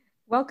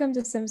Welcome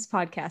to Sims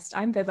Podcast.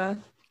 I'm Biba.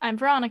 I'm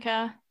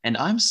Veronica. And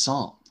I'm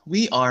Saul.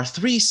 We are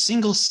three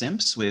single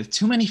simps with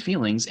too many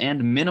feelings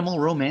and minimal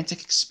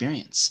romantic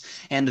experience.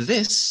 And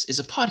this is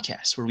a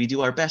podcast where we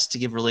do our best to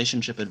give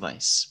relationship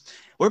advice.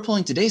 We're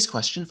pulling today's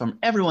question from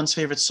everyone's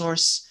favorite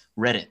source,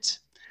 Reddit.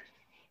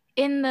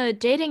 In the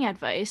dating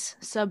advice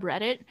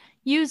subreddit,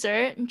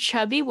 user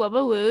Chubby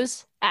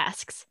Wubbawoos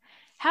asks,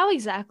 how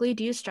exactly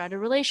do you start a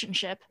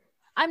relationship?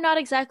 I'm not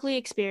exactly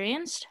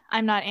experienced,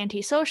 I'm not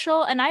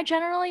antisocial, and I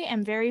generally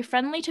am very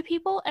friendly to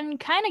people and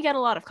kind of get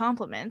a lot of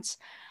compliments.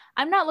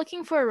 I'm not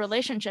looking for a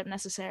relationship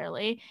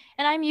necessarily,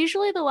 and I'm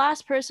usually the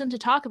last person to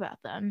talk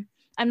about them.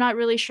 I'm not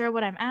really sure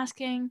what I'm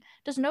asking.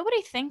 Does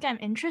nobody think I'm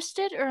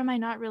interested, or am I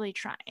not really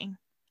trying?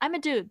 I'm a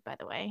dude, by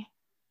the way.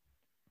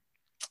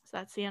 So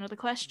that's the end of the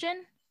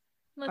question.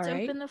 Let's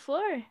open the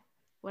floor.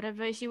 What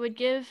advice you would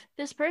give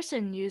this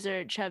person,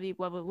 user Chubby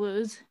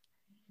Wubbawoos?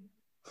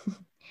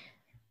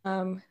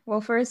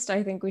 Well, first,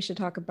 I think we should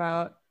talk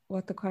about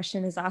what the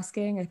question is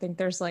asking. I think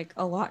there's like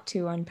a lot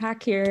to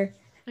unpack here.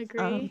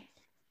 Agree.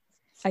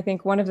 I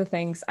think one of the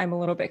things I'm a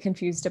little bit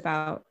confused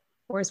about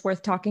or is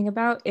worth talking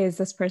about is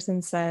this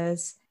person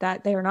says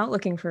that they are not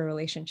looking for a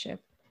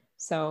relationship.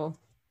 So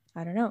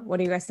I don't know. What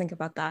do you guys think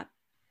about that?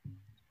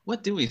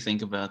 What do we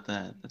think about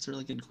that? That's a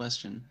really good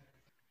question.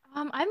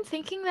 I'm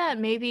thinking that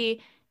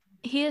maybe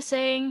he is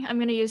saying, I'm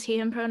going to use he,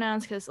 him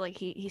pronouns because like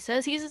he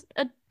says he's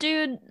a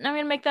dude. I'm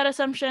going to make that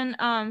assumption.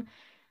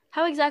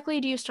 How exactly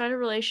do you start a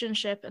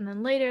relationship? And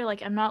then later,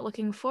 like, I'm not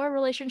looking for a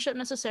relationship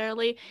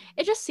necessarily.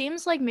 It just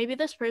seems like maybe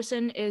this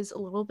person is a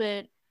little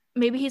bit,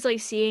 maybe he's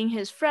like seeing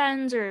his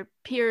friends or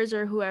peers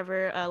or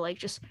whoever like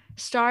just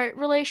start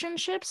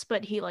relationships,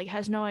 but he like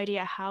has no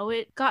idea how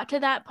it got to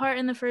that part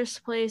in the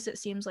first place. It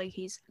seems like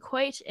he's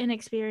quite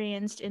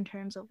inexperienced in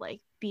terms of like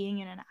being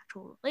in an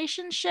actual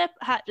relationship,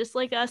 just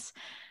like us.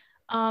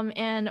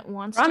 And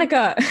wants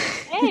Veronica.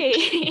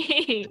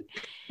 Hey.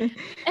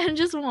 And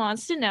just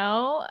wants to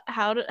know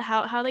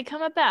how they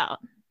come about.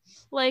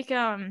 Like,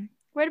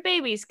 where do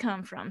babies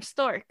come from?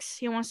 Storks.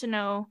 He wants to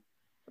know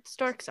what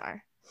storks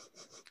are.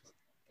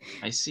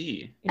 I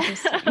see.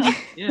 Interesting.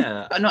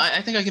 Yeah. No,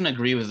 I think I can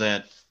agree with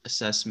that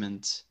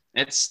assessment.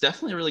 It's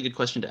definitely a really good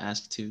question to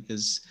ask too,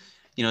 because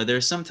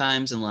there's some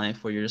times in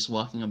life where you're just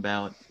walking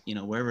about,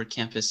 wherever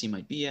campus you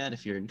might be at,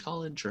 if you're in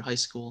college or high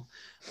school,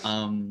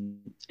 and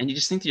you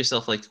just think to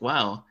yourself, like,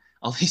 wow,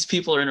 all these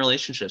people are in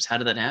relationships. How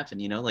did that happen?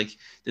 Like,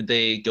 did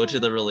they go to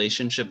the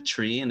relationship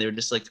tree and they were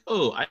just like,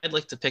 oh, I'd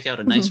like to pick out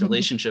a nice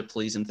relationship,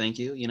 please and thank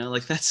you.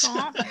 Like that's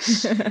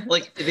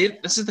like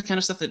this is the kind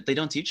of stuff that they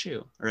don't teach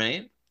you,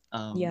 right?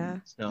 Yeah.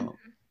 So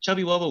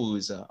Chubby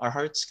Wubbawoos, our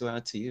hearts go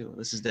out to you.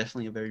 This is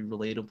definitely a very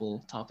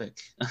relatable topic.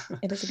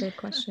 It is a good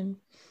question.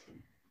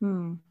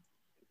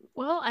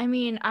 Well, I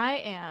mean, I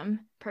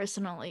am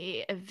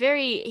personally a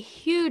very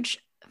huge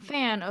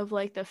fan of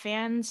like the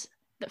friends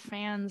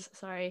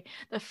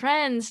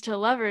to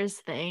lovers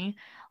thing.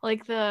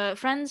 Like the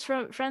friends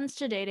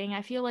to dating.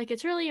 I feel like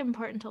it's really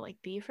important to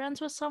like be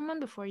friends with someone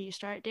before you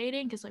start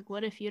dating, because like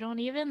what if you don't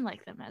even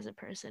like them as a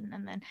person,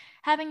 and then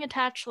having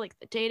attached like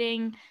the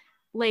dating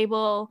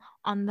label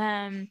on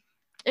them,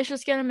 it's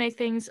just going to make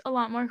things a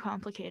lot more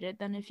complicated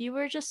than if you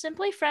were just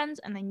simply friends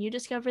and then you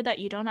discover that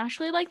you don't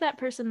actually like that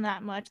person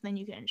that much. Then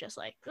you can just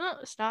like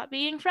stop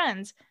being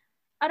friends.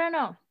 I don't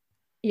know.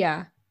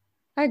 Yeah,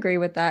 I agree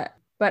with that.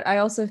 But I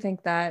also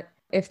think that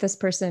if this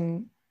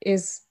person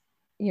is,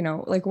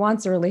 like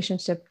wants a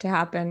relationship to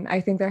happen,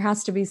 I think there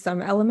has to be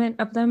some element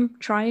of them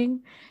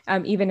trying,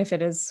 even if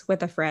it is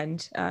with a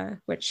friend,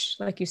 which,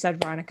 like you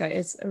said, Veronica,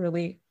 is a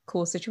really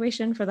cool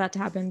situation for that to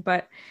happen.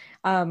 But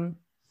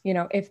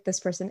if this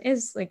person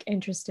is like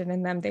interested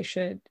in them, they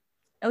should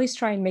at least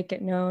try and make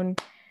it known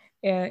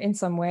in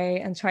some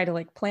way and try to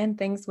like plan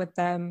things with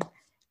them.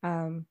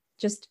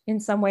 Just in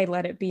some way,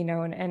 let it be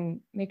known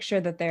and make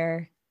sure that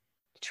they're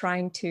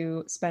trying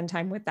to spend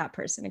time with that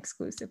person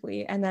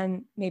exclusively. And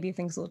then maybe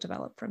things will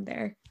develop from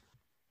there.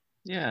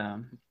 Yeah.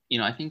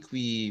 I think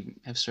we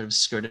have sort of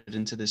skirted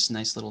into this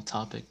nice little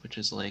topic, which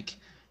is like,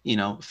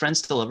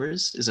 friends to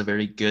lovers is a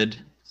very good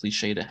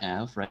cliche to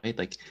have, right?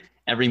 Like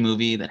every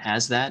movie that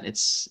has that,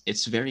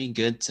 it's very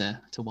good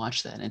to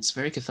watch that. It's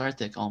very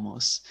cathartic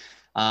almost.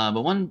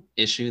 But one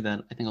issue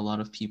that I think a lot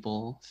of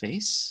people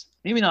face,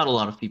 maybe not a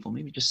lot of people,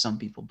 maybe just some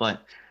people,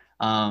 but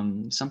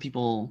some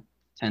people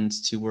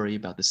tend to worry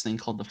about this thing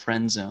called the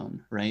friend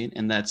zone, right?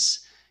 And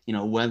that's,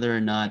 whether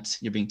or not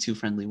you're being too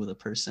friendly with a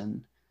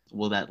person,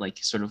 will that like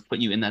sort of put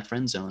you in that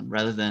friend zone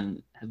rather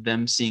than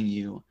them seeing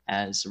you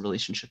as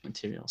relationship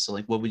material? So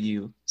like, what would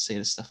you say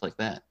to stuff like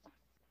that?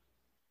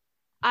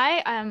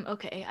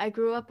 I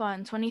grew up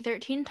on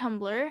 2013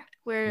 Tumblr,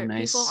 where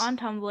people on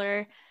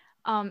Tumblr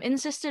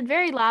insisted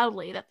very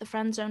loudly that the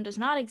friend zone does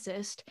not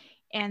exist,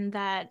 and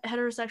that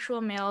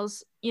heterosexual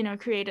males,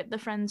 created the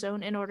friend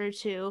zone in order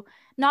to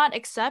not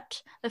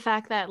accept the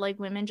fact that like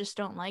women just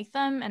don't like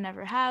them and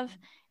never have,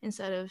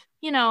 instead of,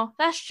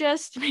 that's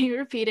just me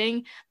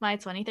repeating my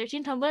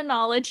 2013 Tumblr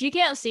knowledge. You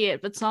can't see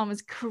it, but Psalm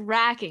is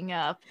cracking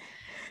up.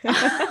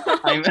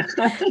 I'm,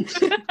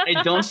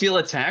 I don't feel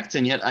attacked,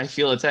 and yet I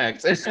feel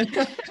attacked.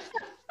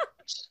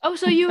 Oh,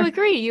 so you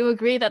agree? You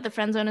agree that the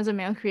friend zone is a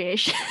male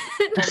creation?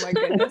 Oh my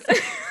goodness.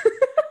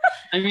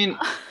 I mean,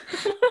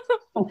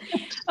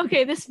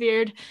 Okay, this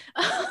weird.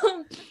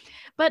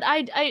 But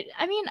I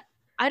mean,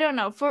 I don't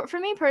know. For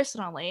me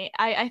personally,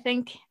 I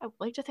think I would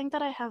like to think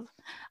that I have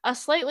a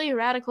slightly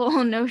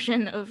radical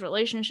notion of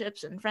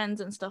relationships and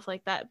friends and stuff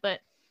like that. But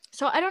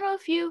so I don't know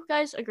if you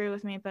guys agree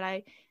with me, but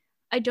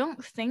I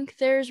don't think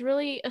there's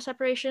really a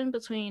separation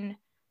between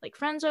like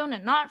friend zone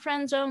and not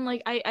friend zone.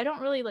 Like I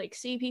don't really like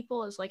see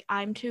people as like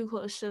I'm too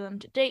close to them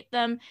to date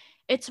them.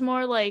 It's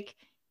more like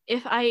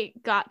if I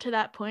got to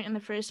that point in the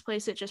first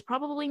place, it just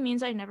probably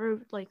means I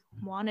never like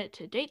wanted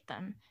to date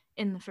them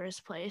in the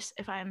first place.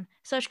 If I'm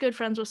such good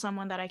friends with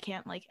someone that I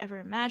can't like ever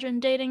imagine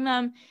dating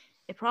them,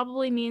 it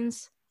probably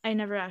means I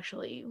never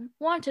actually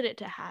wanted it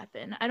to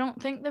happen. I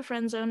don't think the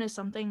friend zone is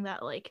something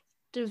that like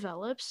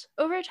develops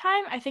over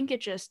time. I think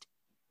it just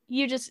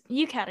you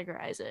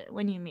categorize it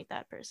when you meet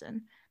that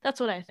person.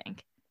 That's what I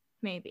think.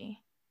 Maybe.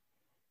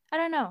 I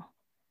don't know.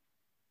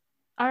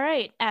 All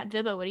right, at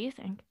Viba, what do you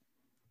think?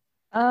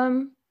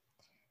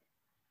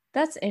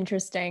 That's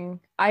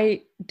interesting.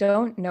 I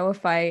don't know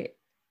if I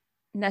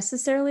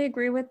necessarily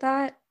agree with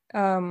that,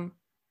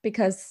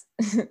 because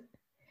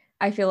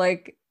I feel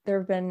like there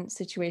have been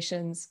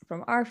situations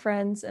from our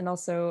friends and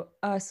also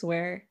us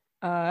where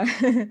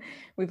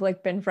we've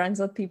like been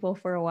friends with people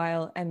for a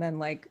while and then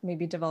like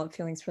maybe develop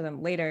feelings for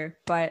them later.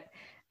 But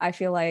I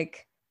feel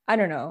like, I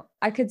don't know,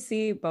 I could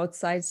see both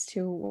sides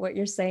to what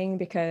you're saying,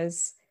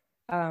 because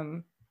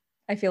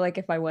I feel like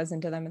if I was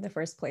into them in the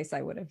first place,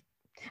 I would have.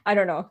 I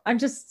don't know. I'm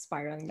just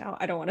spiraling now.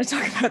 I don't want to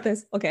talk about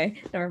this.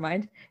 Okay, never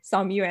mind.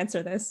 Sam, you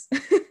answer this.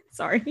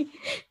 Sorry.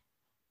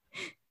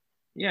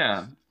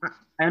 yeah,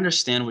 I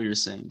understand what you're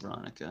saying,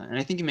 Veronica, and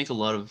I think you make a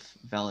lot of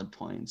valid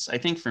points. I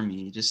think for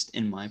me, just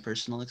in my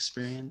personal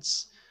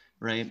experience,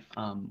 right,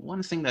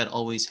 one thing that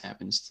always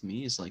happens to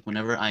me is like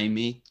whenever I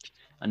make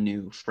a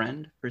new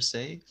friend per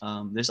se,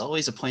 there's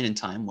always a point in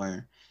time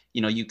where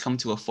you come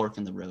to a fork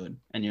in the road,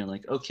 and you're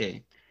like,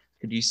 okay,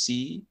 could you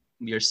see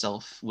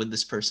yourself with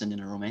this person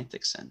in a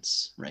romantic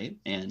sense, right?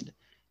 And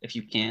if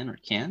you can or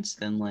can't,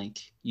 then like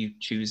you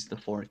choose the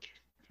fork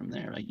from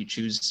there, right? You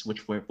choose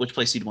which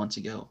place you'd want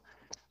to go.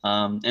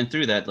 And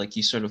through that, like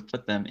you sort of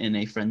put them in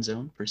a friend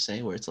zone per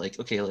se, where it's like,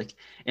 okay, like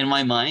in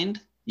my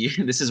mind,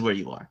 this is where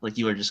you are. Like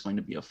you are just going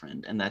to be a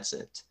friend, and that's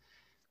it.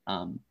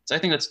 So I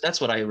think that's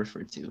what I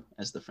refer to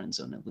as the friend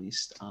zone, at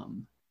least.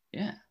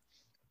 Yeah.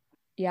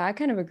 Yeah, I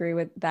kind of agree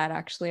with that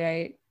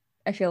actually.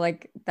 I feel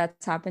like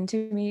that's happened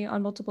to me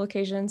on multiple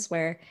occasions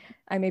where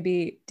I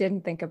maybe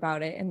didn't think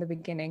about it in the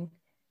beginning,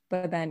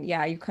 but then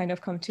yeah, you kind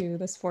of come to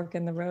this fork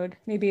in the road,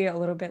 maybe a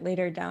little bit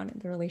later down in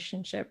the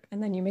relationship,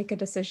 and then you make a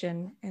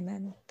decision, and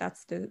then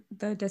that's the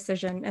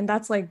decision. And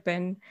that's like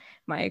been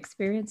my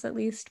experience at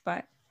least,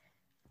 but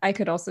I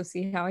could also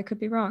see how I could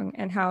be wrong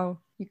and how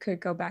you could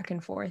go back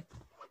and forth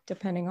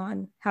depending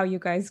on how you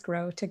guys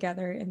grow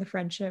together in the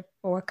friendship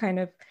or what kind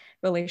of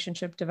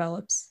relationship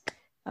develops.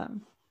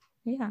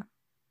 Yeah.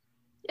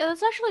 Yeah,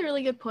 that's actually a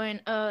really good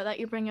point that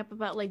you bring up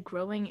about like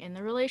growing in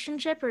the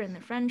relationship or in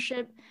the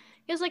friendship.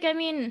 Because like, I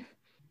mean,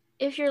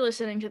 if you're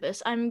listening to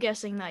this, I'm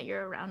guessing that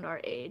you're around our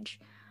age,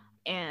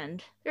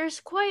 and there's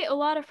quite a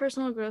lot of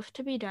personal growth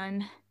to be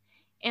done.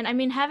 And I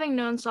mean, having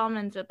known Salman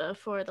and Viba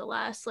for the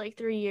last like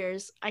 3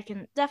 years, I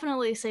can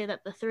definitely say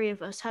that the three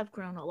of us have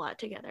grown a lot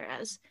together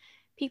as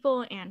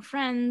people and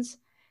friends.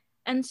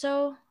 And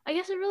so I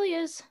guess it really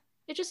is,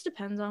 it just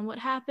depends on what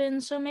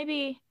happens. So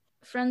maybe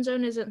friend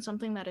zone isn't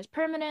something that is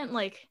permanent,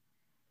 like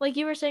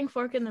you were saying,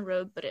 fork in the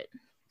road, but it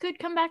could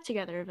come back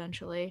together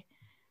eventually.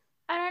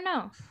 I don't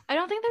know. I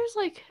don't think there's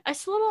like, I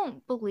still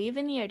don't believe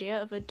in the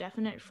idea of a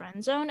definite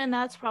friend zone, and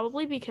that's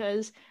probably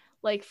because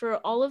like for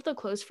all of the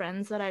close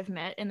friends that I've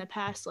met in the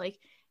past like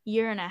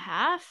year and a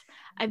half,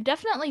 I've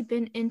definitely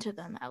been into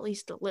them at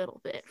least a little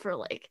bit for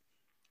like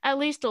at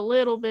least a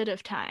little bit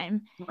of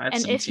time. That's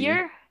And some if tea.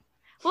 you're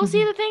well,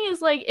 see, the thing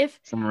is like if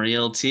Some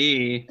real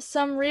tea.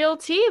 some real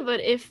tea, but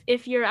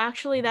if you're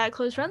actually that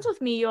close friends with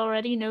me, you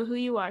already know who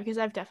you are, because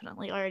I've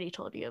definitely already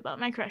told you about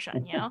my crush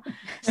on you.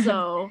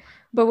 So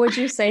But would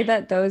you say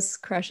that those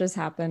crushes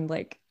happened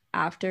like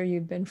after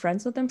you've been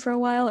friends with them for a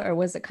while, or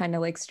was it kind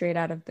of like straight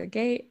out of the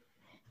gate?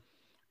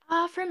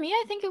 for me,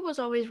 I think it was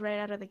always right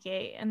out of the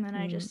gate, and then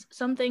I just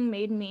something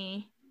made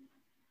me,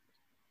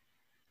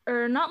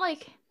 or not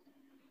like,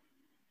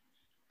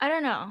 I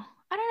don't know.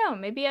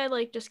 Maybe I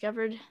like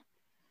discovered,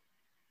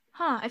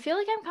 I feel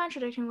like I'm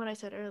contradicting what I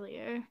said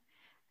earlier.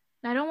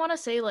 And I don't want to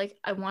say like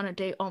I want to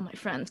date all my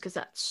friends, because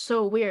that's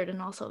so weird,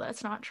 and also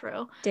that's not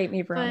true. Date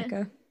me, But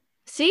Veronica.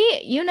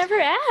 see, you never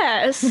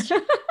asked.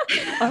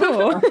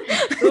 Oh.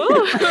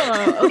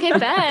 Ooh, okay,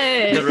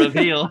 bet. The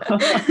reveal.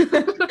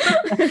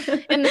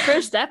 In the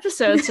first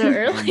episode, so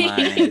early.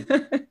 Oh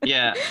my.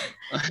 Yeah.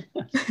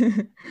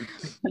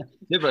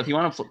 Yeah, but if you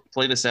want to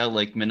play this out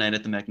like Midnight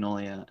at the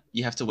Magnolia,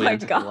 you have to wait My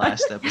until God. the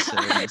last episode.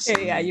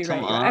 And Yeah, you're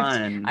Come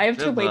right. I have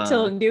to wait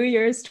till New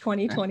Year's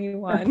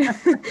 2021.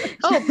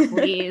 Oh,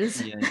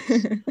 please. Yes.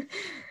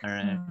 All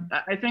right.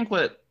 I think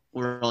what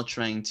we're all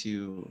trying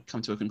to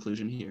come to a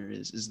conclusion here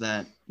is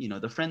that, you know,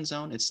 the friend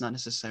zone, it's not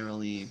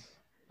necessarily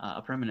a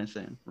permanent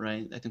thing,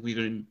 right? I think we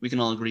can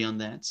all agree on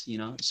that, you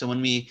know. So when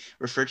we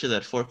refer to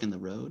that fork in the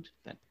road,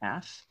 that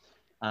path,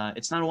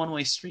 it's not a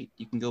one-way street.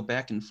 You can go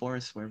back and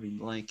forth wherever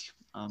you like.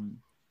 And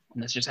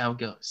that's just how it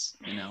goes,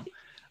 you know.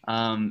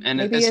 And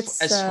maybe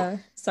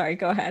sorry,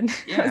 go ahead.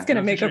 Yeah, I was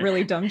gonna make a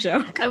really dumb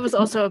joke. I was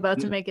also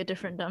about to make a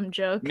different dumb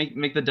joke.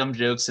 Make the dumb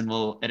jokes and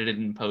we'll edit it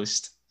in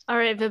post. All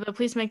right, Viva,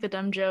 please make the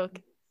dumb joke.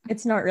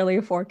 It's not really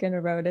a fork in a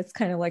road. It's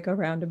kind of like a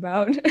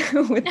roundabout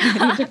with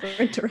many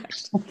different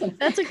directions.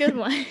 That's a good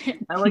one.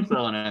 I like that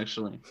one,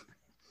 actually.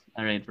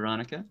 All right,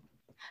 Veronica?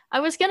 I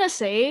was going to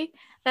say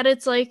that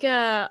it's like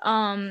a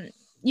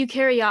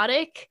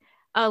eukaryotic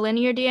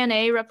linear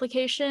DNA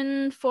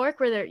replication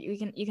fork where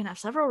you can have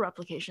several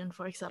replication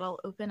forks that all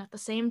open at the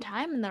same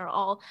time, and they're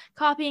all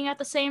copying at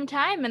the same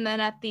time. And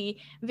then at the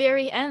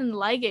very end,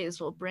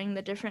 ligase will bring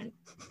the different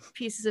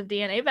pieces of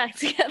DNA back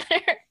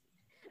together.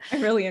 I'm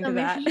really into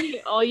that.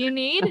 All you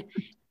need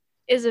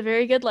is a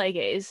very good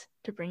ligase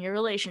to bring your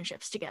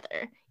relationships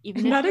together,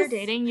 even if you're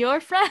dating your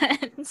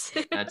friends.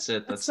 That's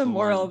it. That's the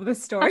moral of the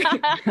story.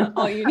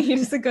 All you need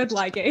is a good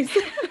ligase.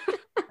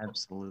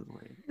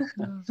 Absolutely.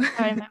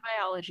 Sorry, my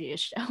biology is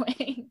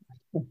showing.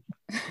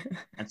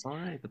 That's all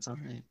right. That's all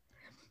right.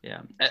 Yeah.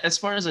 As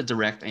far as a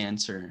direct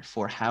answer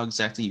for how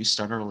exactly you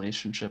start a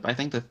relationship, I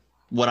think that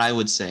what I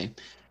would say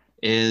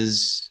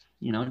is,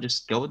 you know,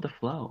 just go with the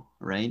flow,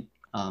 right?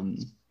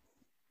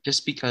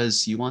 Just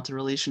because you want a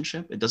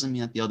relationship, it doesn't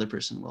mean that the other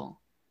person will,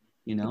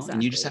 you know. Exactly.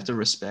 And you just have to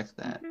respect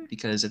that,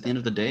 because at the end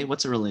of the day,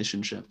 what's a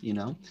relationship? You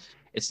know,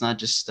 it's not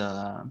just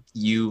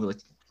you like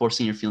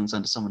forcing your feelings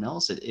onto someone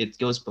else. It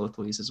goes both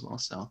ways as well.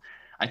 So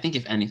I think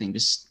if anything,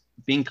 just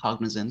being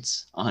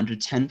cognizant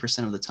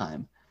 110% of the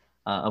time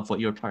of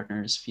what your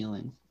partner is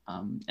feeling.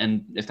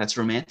 And if that's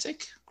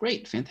romantic,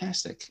 great,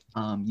 fantastic.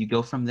 You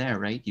go from there,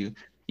 right? You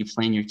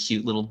plan your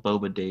cute little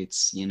boba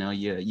dates, you know,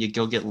 you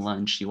go get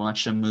lunch, you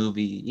watch a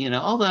movie, you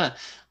know, all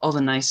the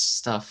nice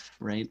stuff,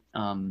 right?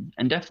 And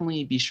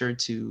definitely be sure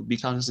to be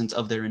cognizant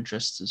of their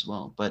interests as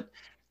well. But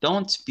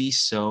don't be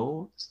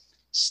so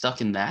stuck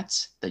in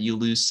that you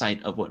lose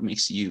sight of what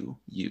makes you,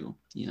 you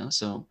know?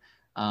 So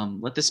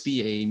let this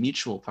be a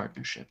mutual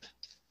partnership.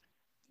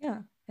 Yeah,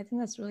 I think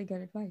that's really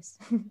good advice.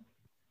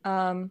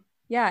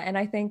 Yeah, and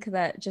I think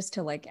that just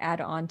to like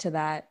add on to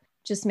that,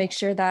 just make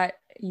sure that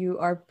you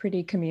are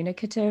pretty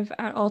communicative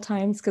at all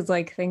times, because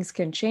like things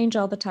can change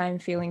all the time,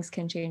 feelings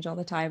can change all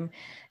the time.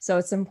 So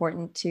it's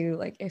important to,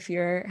 like, if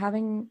you're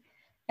having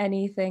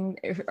anything,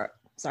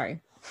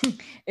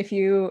 if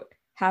you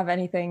have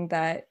anything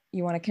that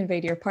you want to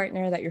convey to your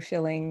partner that you're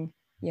feeling,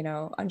 you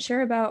know,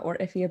 unsure about or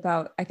iffy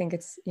about, I think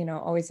it's, you know,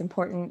 always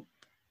important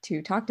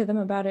to talk to them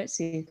about it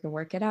so you can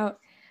work it out,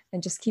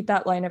 and just keep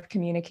that line of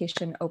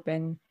communication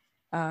open.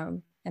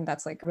 And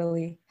that's like a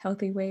really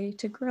healthy way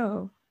to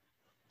grow.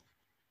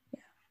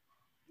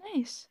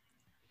 Nice.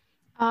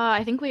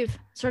 I think we've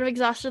sort of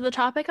exhausted the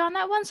topic on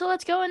that one, so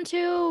let's go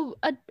into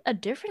a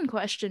different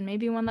question,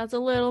 maybe one that's a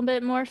little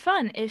bit more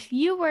fun. If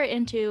you were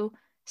into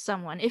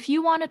someone, if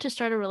you wanted to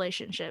start a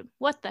relationship,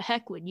 what the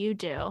heck would you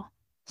do?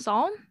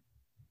 Psalm?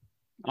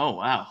 Oh,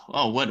 wow.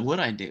 Oh, what would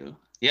I do?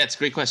 Yeah, it's a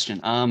great question.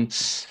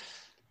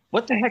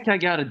 What the heck I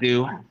gotta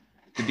do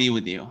to be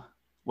with you?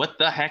 What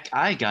the heck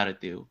I gotta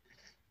do?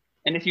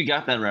 And if you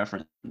got that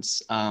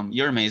reference,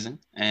 you're amazing.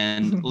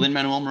 And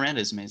Lin-Manuel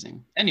Miranda is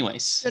amazing.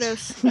 Anyways.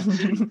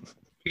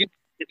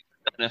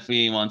 If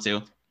we want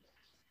to.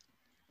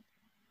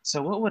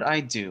 So what would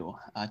I do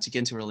to get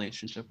into a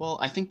relationship? Well,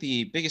 I think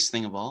the biggest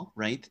thing of all,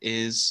 right,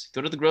 is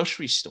go to the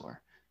grocery store.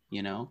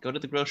 You know, go to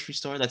the grocery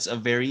store. That's a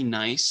very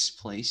nice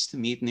place to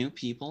meet new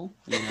people,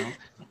 you know.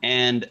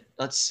 And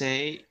let's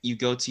say you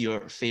go to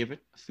your favorite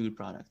food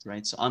product,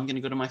 right? So I'm going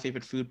to go to my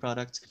favorite food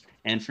product.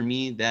 And for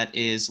me, that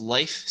is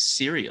Life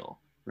cereal,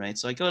 right?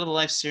 So I go to the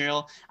Life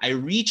cereal. I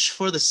reach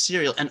for the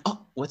cereal and,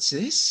 oh, what's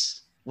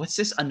this? What's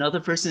this? Another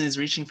person is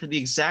reaching for the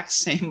exact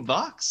same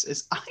box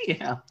as I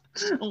am.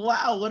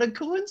 Wow, what a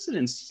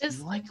coincidence. You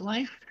like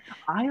life?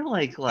 I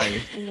like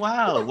life.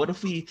 Wow, what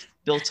if we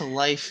built a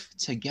life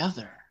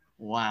together?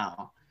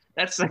 Wow.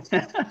 That's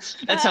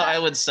how I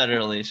would start a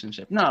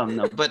relationship.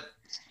 No, but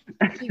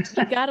you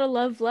gotta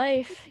love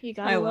life. You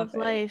gotta love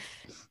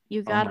life.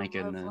 You gotta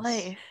love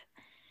life.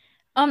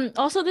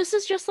 Also, this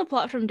is just the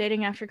plot from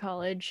Dating After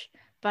College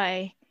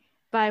by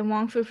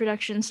Wong Fu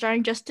Productions,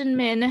 starring Justin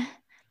Min,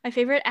 my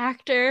favorite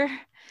actor.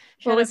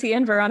 What was he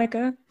in,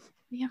 Veronica?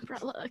 The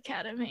Umbrella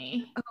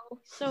Academy. Oh,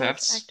 so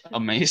that's effective.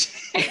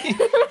 Amazing.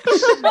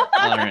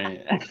 All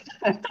right.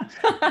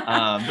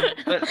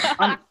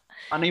 But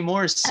on a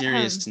more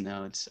serious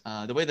note,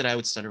 the way that I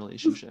would start a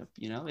relationship,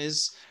 you know,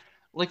 is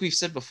like we've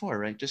said before,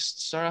 right?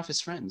 Just start off as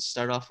friends.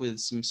 Start off with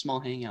some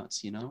small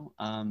hangouts, you know.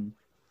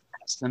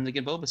 ask them to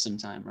get boba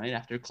sometime, right?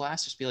 After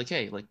class, just be like,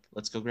 hey, like,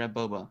 let's go grab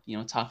boba, you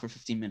know, talk for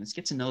 15 minutes,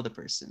 get to know the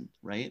person,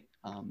 right?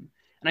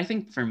 And I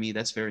think for me,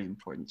 that's very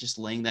important, just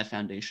laying that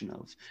foundation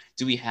of,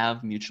 do we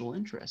have mutual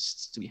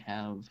interests? Do we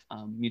have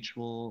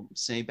mutual,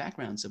 say,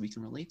 backgrounds that we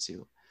can relate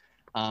to?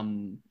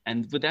 And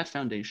with that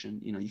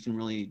foundation, you know, you can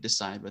really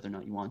decide whether or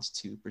not you want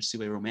to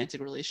pursue a romantic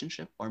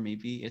relationship, or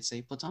maybe it's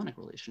a platonic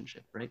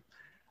relationship, right?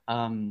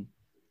 From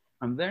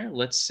there,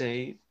 let's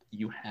say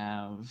you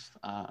have,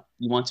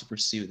 you want to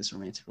pursue this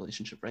romantic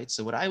relationship, right?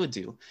 So what I would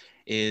do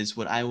is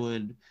I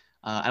would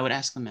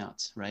ask them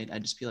out, right?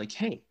 I'd just be like,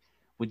 hey,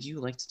 would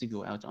you like to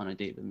go out on a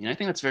date with me? And I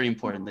think that's very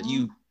important that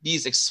you be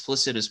as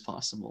explicit as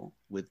possible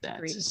with that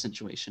Agreed.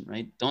 situation,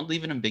 right? Don't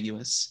leave it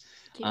ambiguous.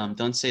 Yeah.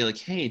 Don't say like,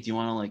 hey, do you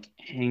want to like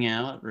hang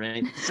out,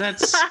 right? 'Cause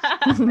that's,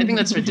 I think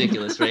that's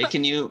ridiculous, right?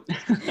 Can you,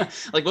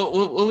 like, what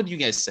would you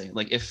guys say?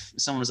 Like, if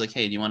someone was like,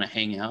 hey, do you want to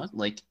hang out?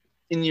 Like,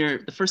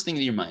 the first thing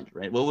in your mind,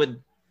 right? What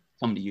would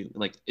come to you?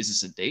 Like, is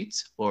this a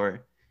date,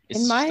 or is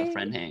In this just a my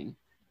friend hang?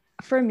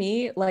 For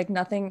me, like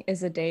nothing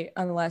is a date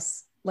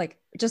unless, like,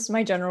 just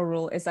my general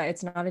rule is that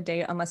it's not a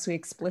date unless we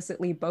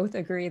explicitly both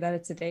agree that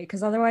it's a date,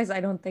 because otherwise I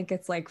don't think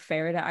it's like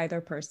fair to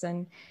either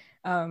person.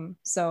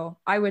 So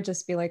I would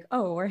just be like,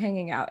 oh, we're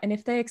hanging out, and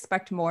if they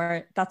expect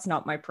more, that's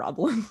not my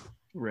problem.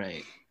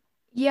 Right.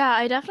 Yeah,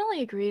 I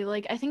definitely agree.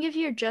 Like, I think if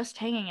you're just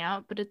hanging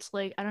out, but it's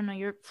like, I don't know,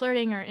 you're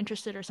flirting or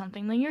interested or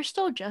something, then you're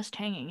still just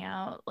hanging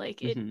out.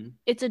 Like,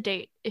 it's a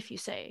date if you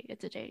say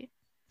it's a date.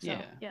 So,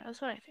 yeah,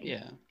 that's what I think.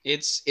 Yeah,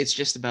 it's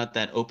just about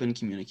that open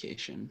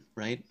communication,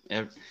 right?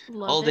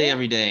 Love All day, it.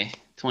 every day,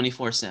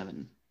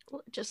 24/7.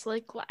 Just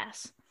like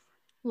glass.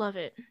 Love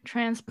it.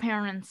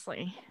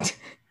 Transparency.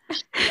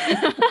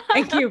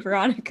 Thank you,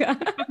 Veronica.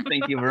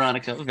 Thank you,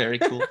 Veronica. Very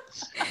cool.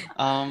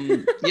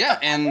 Yeah,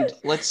 and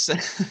let's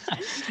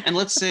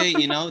say,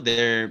 you know,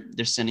 they're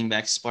sending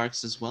back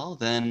sparks as well.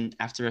 Then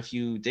after a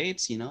few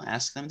dates, you know,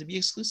 ask them to be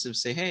exclusive.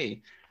 Say,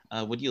 hey,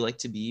 would you like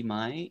to be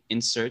my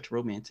insert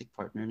romantic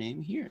partner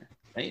name here,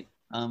 right?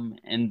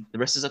 And the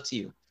rest is up to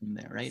you from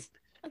there, right?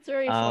 That's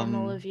very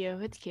formal of you.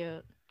 It's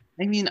cute.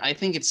 I mean, I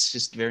think it's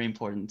just very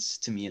important,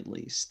 to me at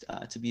least,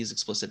 to be as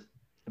explicit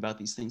about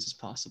these things as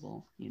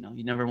possible. You know,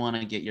 you never want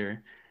to get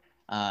your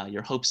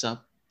hopes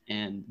up,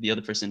 and the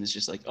other person is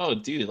just like, oh,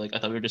 dude, like I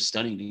thought we were just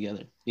studying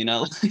together. You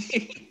know,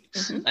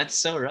 that's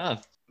so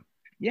rough.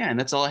 Yeah, and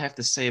that's all I have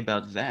to say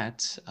about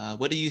that.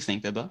 What do you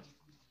think, Biba?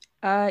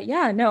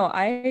 Yeah, no,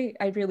 I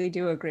really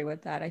do agree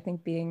with that. I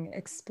think being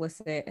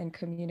explicit and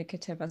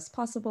communicative as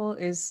possible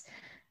is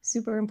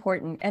super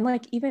important. And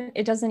like, even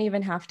it doesn't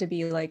even have to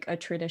be like a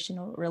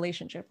traditional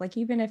relationship. Like,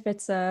 even if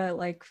it's a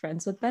like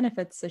friends with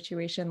benefits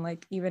situation,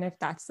 like even if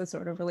that's the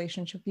sort of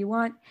relationship you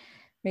want,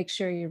 make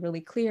sure you're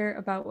really clear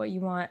about what you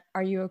want.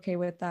 Are you okay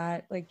with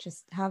that? Like,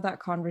 just have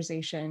that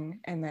conversation,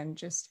 and then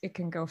just it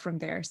can go from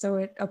there. So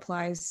it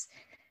applies,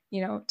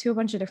 you know, to a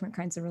bunch of different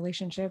kinds of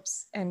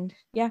relationships. And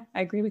yeah,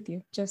 I agree with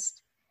you.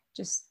 Just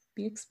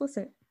be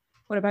explicit.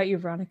 What about you,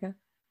 Veronica?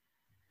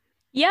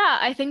 Yeah,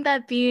 I think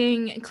that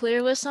being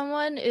clear with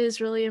someone is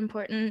really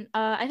important.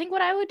 I think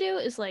what I would do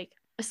is like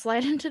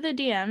slide into the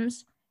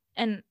DMs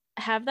and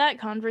have that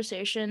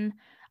conversation.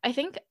 I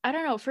think, I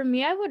don't know, for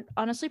me, I would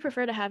honestly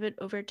prefer to have it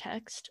over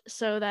text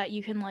so that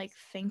you can like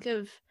think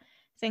of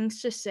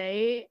things to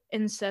say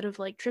instead of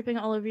like tripping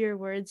all over your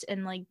words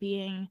and like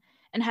being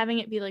and having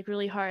it be like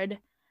really hard,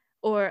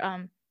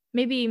 or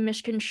maybe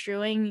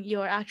misconstruing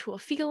your actual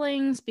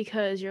feelings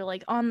because you're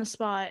like on the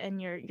spot and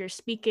you're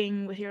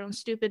speaking with your own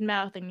stupid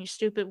mouth and your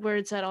stupid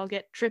words that all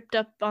get tripped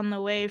up on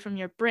the way from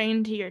your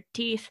brain to your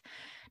teeth.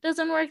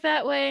 Doesn't work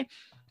that way.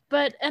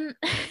 But and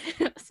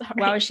sorry.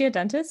 Wow, is she a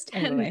dentist?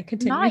 Anyway,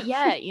 continue. Not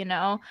yet, you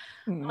know.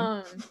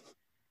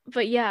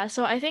 But yeah,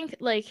 so I think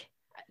like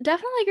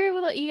definitely agree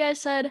with what you guys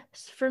said.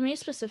 For me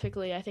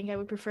specifically, I think I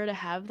would prefer to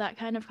have that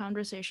kind of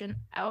conversation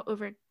out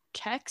over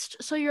text,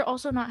 so you're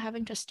also not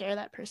having to stare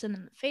that person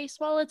in the face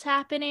while it's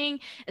happening,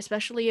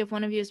 especially if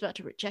one of you is about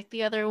to reject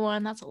the other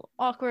one. That's a little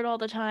awkward all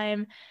the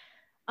time.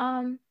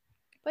 But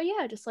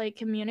yeah, just like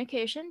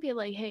communication, be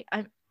like, hey,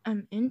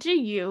 I'm into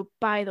you,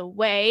 by the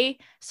way.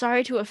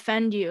 Sorry to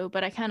offend you,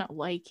 but I kind of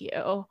like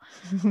you.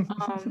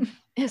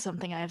 Is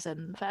something I have said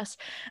in the past.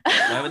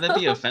 Why would that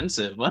be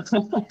offensive?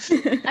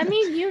 I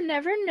mean, you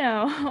never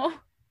know.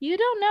 You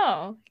don't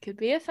know. It could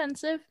be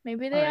offensive.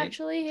 Maybe they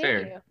actually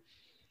hate you.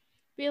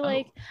 Be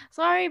like,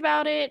 sorry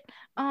about it.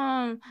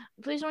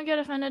 Please don't get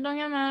offended. Don't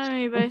get mad at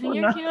me, but I think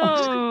you're cute.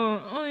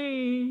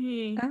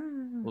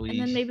 And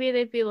then maybe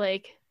they'd be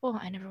like, well,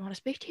 I never want to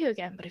speak to you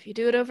again, but if you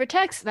do it over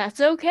text,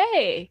 that's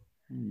okay.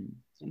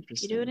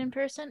 If you do it in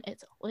person,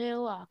 it's a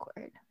little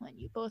awkward when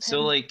you both have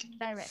like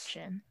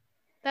direction.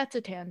 That's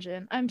a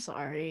tangent. I'm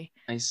sorry.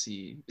 I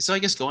see. So I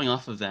guess going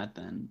off of that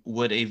then,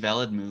 would a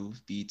valid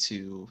move be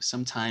to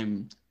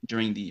sometime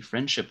during the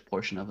friendship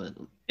portion of it,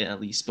 at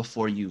least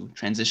before you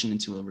transition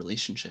into a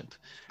relationship,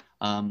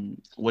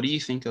 what do you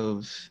think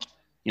of,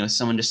 you know,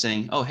 someone just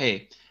saying, oh,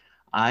 hey,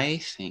 I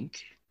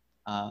think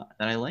that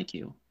I like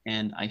you,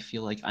 and I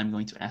feel like I'm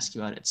going to ask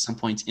you out at some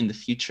point in the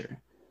future.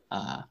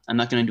 I'm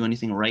not going to do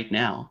anything right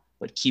now,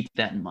 but keep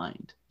that in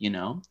mind,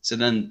 so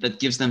then that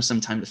gives them some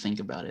time to think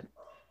about it.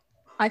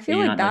 I feel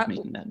you're like not that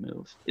making that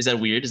move. Is that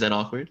weird? Is that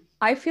awkward?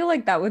 I feel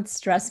like that would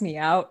stress me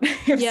out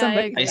if Yeah,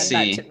 somebody I said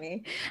that see. to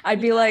me.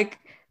 I'd be like,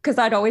 because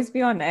I'd always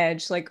be on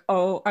edge, like,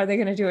 oh, are they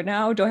gonna do it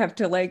now? Do I have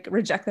to like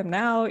reject them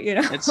now?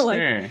 It's like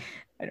fair.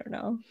 I don't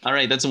know. All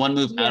right, that's one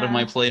move out of Yeah.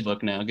 my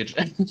playbook now. Good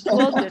job.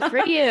 Well, good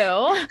for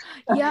you.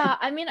 Yeah,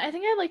 I mean, I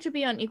think I'd like to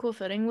be on equal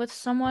footing with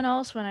someone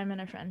else when I'm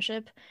in a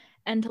friendship,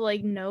 and to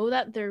like know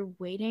that they're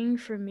waiting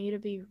for me to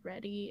be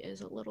ready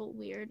is a little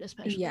weird,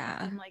 especially Yeah.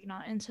 if I'm like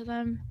not into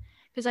them.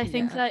 Because I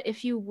think that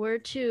if you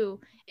want to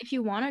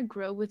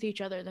grow with each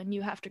other, then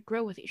you have to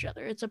grow with each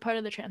other. It's a part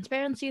of the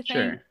transparency thing.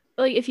 Sure.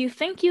 Like if you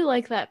think you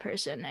like that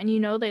person and you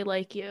know they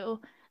like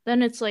you,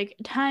 then it's like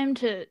time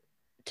to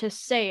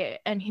say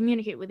it and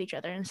communicate with each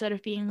other instead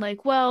of being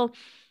like, well,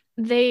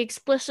 they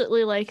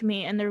explicitly like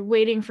me and they're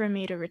waiting for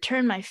me to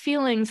return my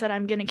feelings that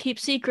I'm gonna keep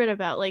secret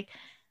about. Like,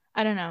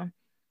 I don't know.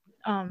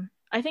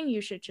 I think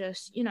you should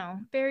just,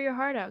 bear your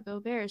heart out.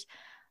 Go Bears.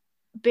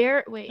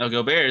 Wait. Oh,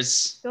 go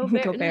Bears. Go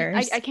Bears. Go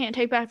Bears. I can't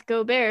take back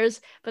Go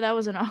Bears, but that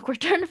was an awkward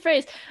turn of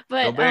phrase.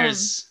 But Go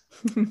Bears.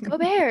 Go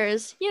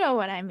Bears. You know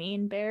what I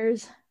mean,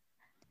 Bears.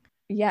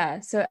 Yeah,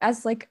 so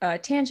as like a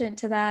tangent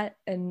to that,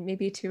 and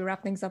maybe to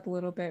wrap things up a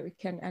little bit, we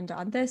can end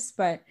on this,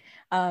 but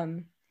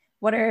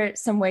what are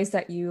some ways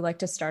that you like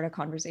to start a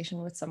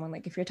conversation with someone?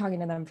 Like if you're talking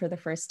to them for the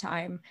first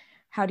time,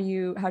 how do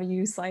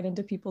you slide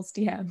into people's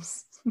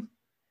DMs?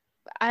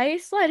 I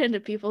slide into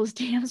people's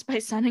DMs by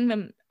sending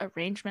them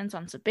arrangements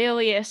on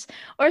Sibelius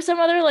or some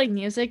other like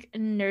music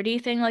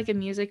nerdy thing, like a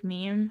music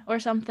meme or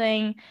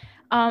something.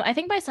 I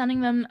think by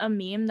sending them a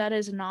meme that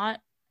is not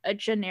a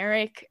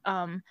generic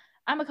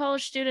I'm a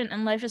college student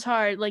and life is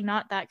hard, like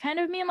not that kind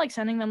of meme, like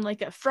sending them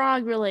like a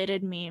frog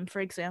related meme, for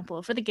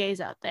example, for the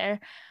gays out there.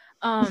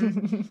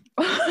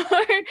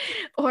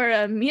 Or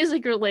a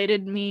music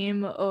related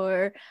meme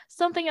or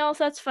something else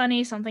that's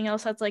funny, something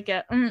else that's like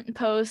a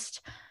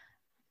post.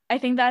 I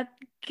think that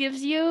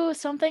gives you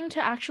something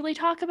to actually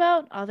talk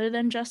about other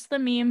than just the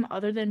meme,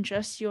 other than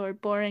just your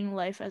boring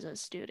life as a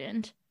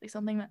student, like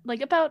something that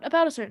like about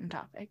a certain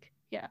topic.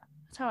 Yeah,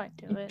 that's how I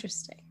do it.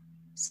 Interesting.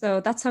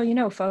 So that's how you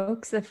know,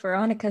 folks, if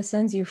Veronica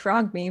sends you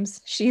frog memes,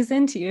 she's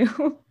into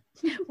you.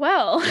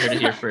 Well, You heard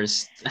it here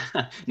first.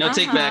 No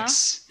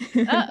takebacks.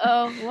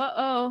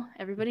 Whoa.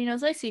 Everybody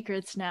knows my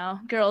secrets now.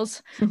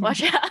 Girls,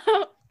 watch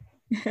out.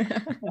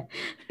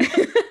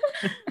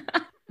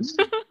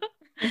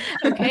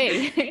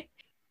 Okay.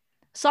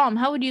 Psalm,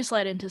 how would you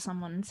slide into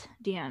someone's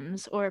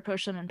DMs or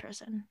approach them in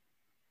person?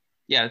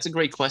 Yeah, that's a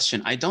great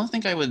question. I don't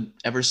think I would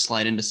ever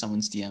slide into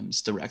someone's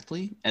DMs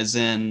directly, as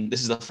in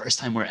this is the first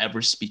time we're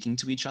ever speaking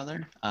to each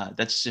other.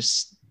 That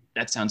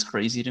sounds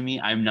crazy to me.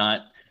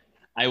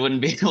 I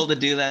wouldn't be able to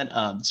do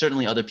that.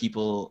 Certainly other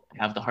people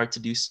have the heart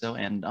to do so.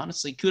 And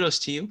honestly, kudos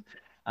to you.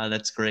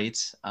 That's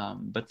great.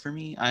 But for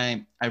me,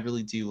 I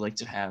really do like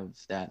to have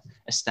that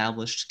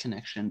established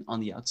connection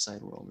on the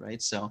outside world,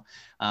 right? So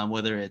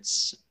whether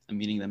it's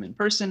meeting them in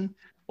person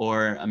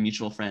or a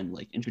mutual friend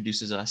like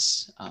introduces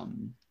us,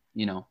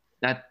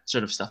 that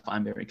sort of stuff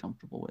I'm very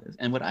comfortable with.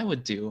 And what I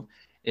would do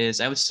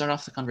is I would start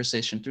off the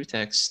conversation through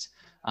text,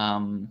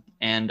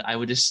 and I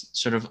would just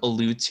sort of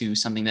allude to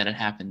something that had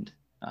happened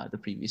the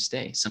previous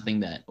day, something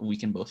that we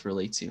can both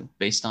relate to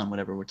based on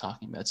whatever we're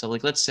talking about. So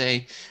like, let's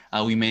say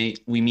we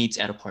meet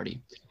at a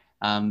party,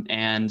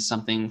 and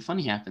something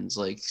funny happens.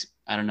 Like,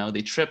 I don't know,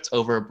 they tripped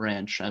over a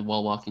branch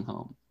while walking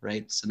home,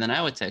 right? So then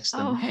I would text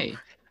them, hey,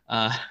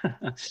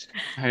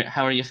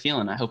 how are you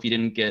feeling? I hope you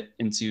didn't get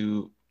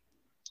into,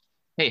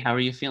 hey, how are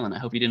you feeling? I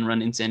hope you didn't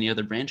run into any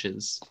other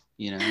branches,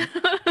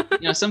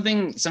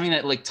 something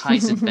that like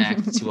ties it back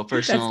to a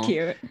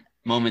personal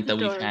moment that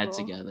we've had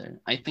together.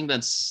 I think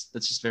that's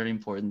just very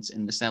important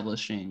in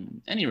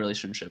establishing any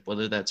relationship,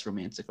 whether that's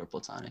romantic or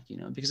platonic,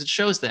 because it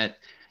shows that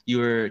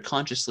you're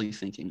consciously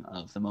thinking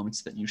of the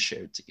moments that you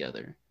shared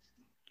together.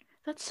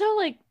 That's so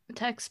like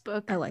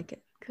textbook. I like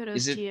it.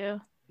 Kudos to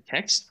you.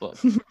 Textbook.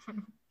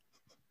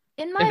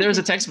 If there was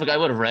a textbook, I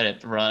would have read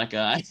it,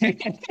 Veronica.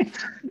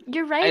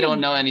 You're right. I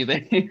don't know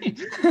anything.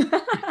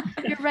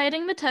 You're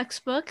writing the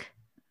textbook.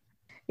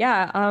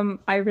 Yeah,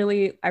 I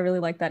really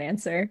like that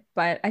answer,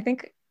 but I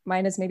think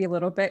mine is maybe a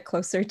little bit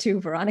closer to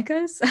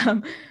Veronica's.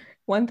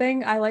 One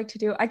thing I like to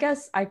do, I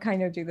guess I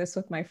kind of do this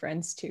with my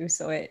friends too,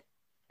 so it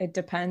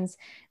depends,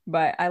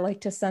 but I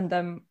like to send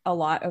them a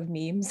lot of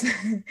memes.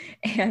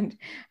 And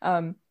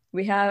I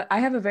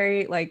have a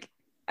very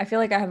I feel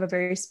like I have a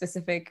very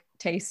specific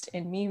taste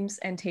in memes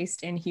and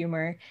taste in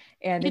humor.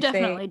 And you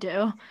definitely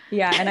do.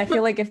 Yeah. And I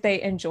feel like if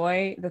they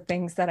enjoy the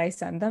things that I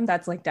send them,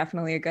 that's like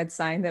definitely a good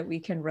sign that we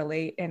can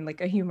relate in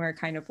like a humor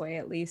kind of way,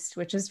 at least,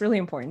 which is really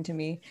important to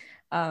me.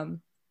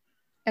 And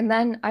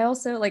then I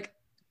also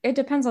it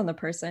depends on the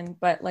person,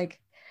 but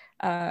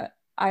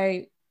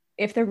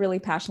if they're really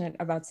passionate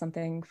about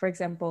something, for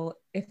example,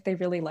 if they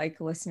really like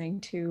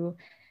listening to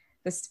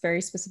this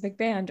very specific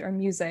band or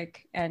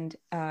music, and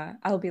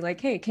I'll be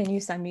like, hey, can you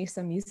send me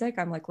some music?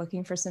 I'm like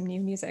looking for some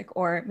new music.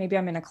 Or maybe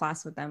I'm in a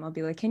class with them, I'll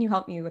be like, can you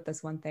help me with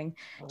this one thing?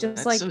 Just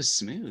That's like, so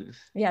smooth.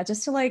 yeah,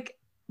 just to like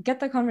get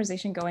the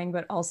conversation going,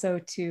 but also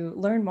to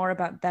learn more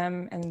about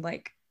them and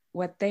like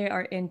what they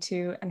are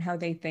into and how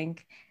they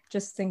think,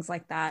 just things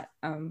like that,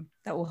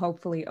 that will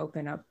hopefully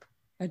open up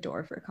a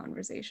door for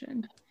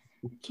conversation.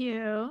 Cute.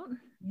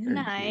 Yeah.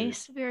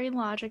 Nice. Very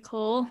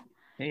logical.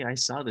 Hey, I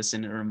saw this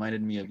and it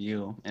reminded me of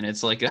you. And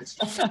it's like a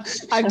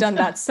I've done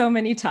that so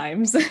many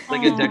times.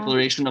 like a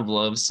declaration of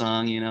love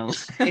song, you know?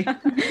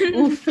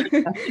 Oof.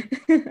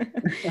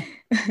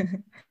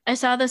 I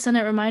saw this and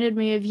it reminded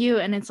me of you,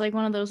 and it's like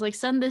one of those like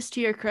send this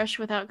to your crush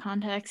without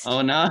context.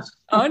 Oh no.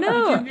 Oh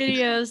no.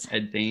 Videos.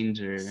 A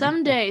danger.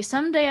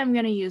 Someday I'm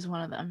gonna use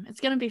one of them. It's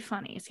gonna be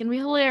funny. It's gonna be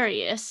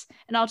hilarious,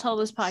 and I'll tell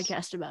this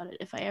podcast about it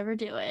if I ever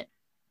do it.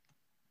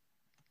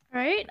 All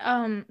right.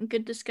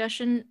 Good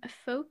discussion,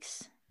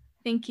 folks.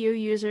 Thank you,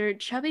 user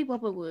Chubby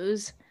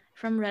Wubbawoos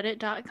from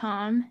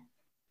Reddit.com.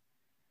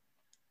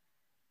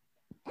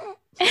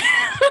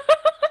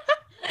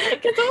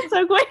 Can someone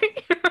so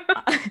quick?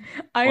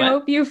 I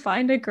hope you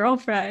find a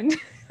girlfriend.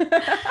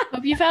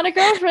 Hope you found a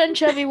girlfriend,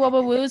 Chubby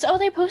Wubbawoos. Oh,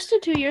 they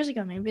posted 2 years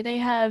ago. Maybe they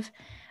have.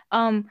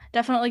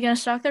 Definitely gonna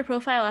stalk their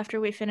profile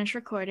after we finish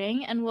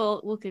recording, and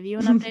we'll give you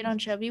an update on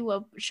Chubby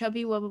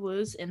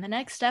Wubbawoos in the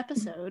next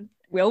episode.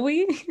 Will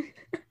we?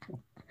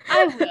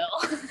 I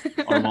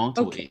will. Or won't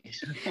we?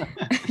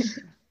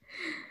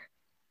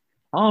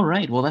 All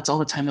right. Well, that's all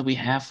the time that we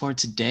have for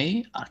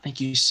today. Thank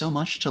you so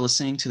much for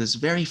listening to this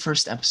very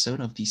first episode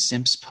of the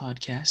Simps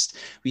podcast.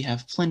 We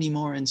have plenty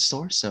more in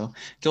store, so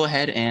go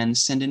ahead and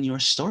send in your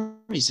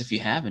stories if you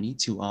have any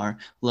to our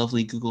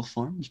lovely Google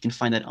form. You can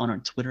find that on our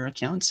Twitter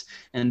account,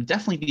 and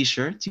definitely be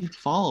sure to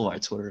follow our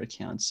Twitter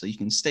account so you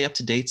can stay up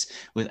to date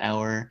with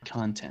our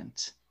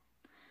content.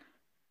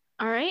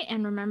 All right.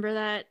 And remember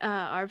that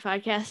our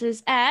podcast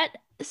is at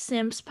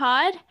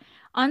SimpsPod.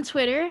 On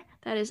Twitter,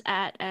 that is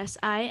at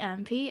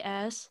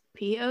SIMPSPOD.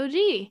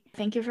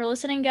 Thank you for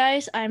listening,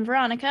 guys. I'm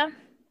Veronica.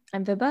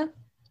 I'm Vibha.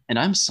 And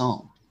I'm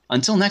Psalm.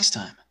 Until next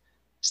time,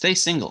 stay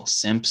single,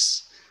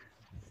 simps.